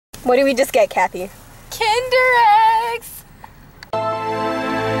What did we just get, Kathy? Kinder Eggs!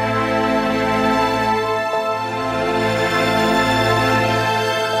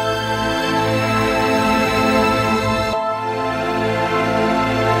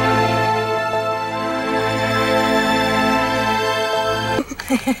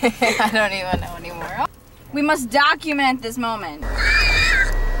 I don't even know anymore. We must document this moment.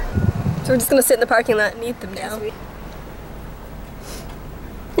 So we're just gonna sit in the parking lot and eat them now.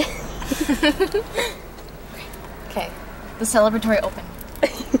 Okay, the celebratory open.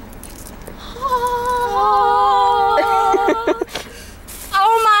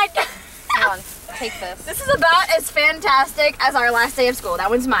 Oh my god! Hold on, take this. This is about as fantastic as our last day of school. That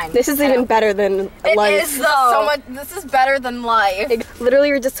one's mine. This is even better than life. It is though. So much. This is better than life.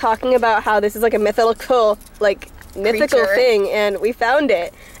 Literally, we're just talking about how this is like a mythical Creature. thing, and we found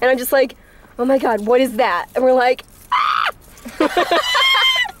it. And I'm just like, oh my god, what is that? And we're like, ah!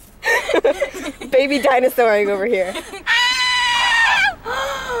 Baby dinosauring over here.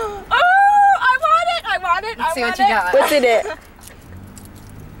 Oh, I want it. Let's see what you got. What's in it?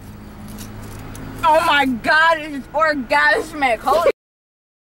 Oh my god, it's orgasmic. Holy.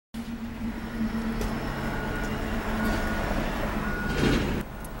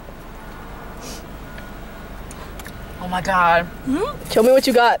 Oh my god. Show me what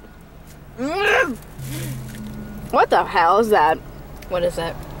you got. What the hell is that? What is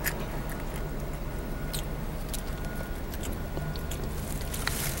it?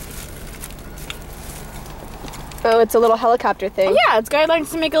 Oh, it's a little helicopter thing. Oh, yeah, it's guidelines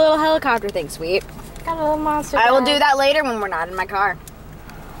to make a little helicopter thing. Sweet. Got a little monster. I will do that later when we're not in my car.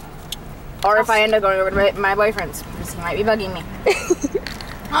 Or if I end up going over to my boyfriend's, because he might be bugging me.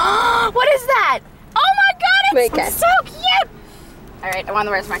 What is that? Oh my god, it's so cute! Alright, I want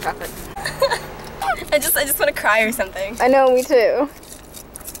the rest of my chocolate. I just want to cry or something. I know, me too.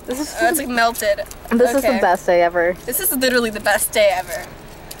 This is it's like melted. This is the best day ever. This is literally the best day ever.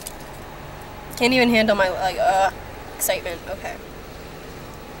 Can't even handle my excitement. Okay.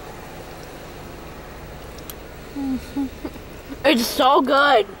 It's so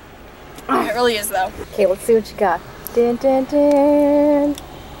good. It really is though. Okay, let's see what you got. Dun, dun, dun.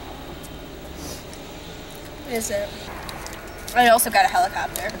 What is it? I also got a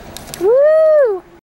helicopter.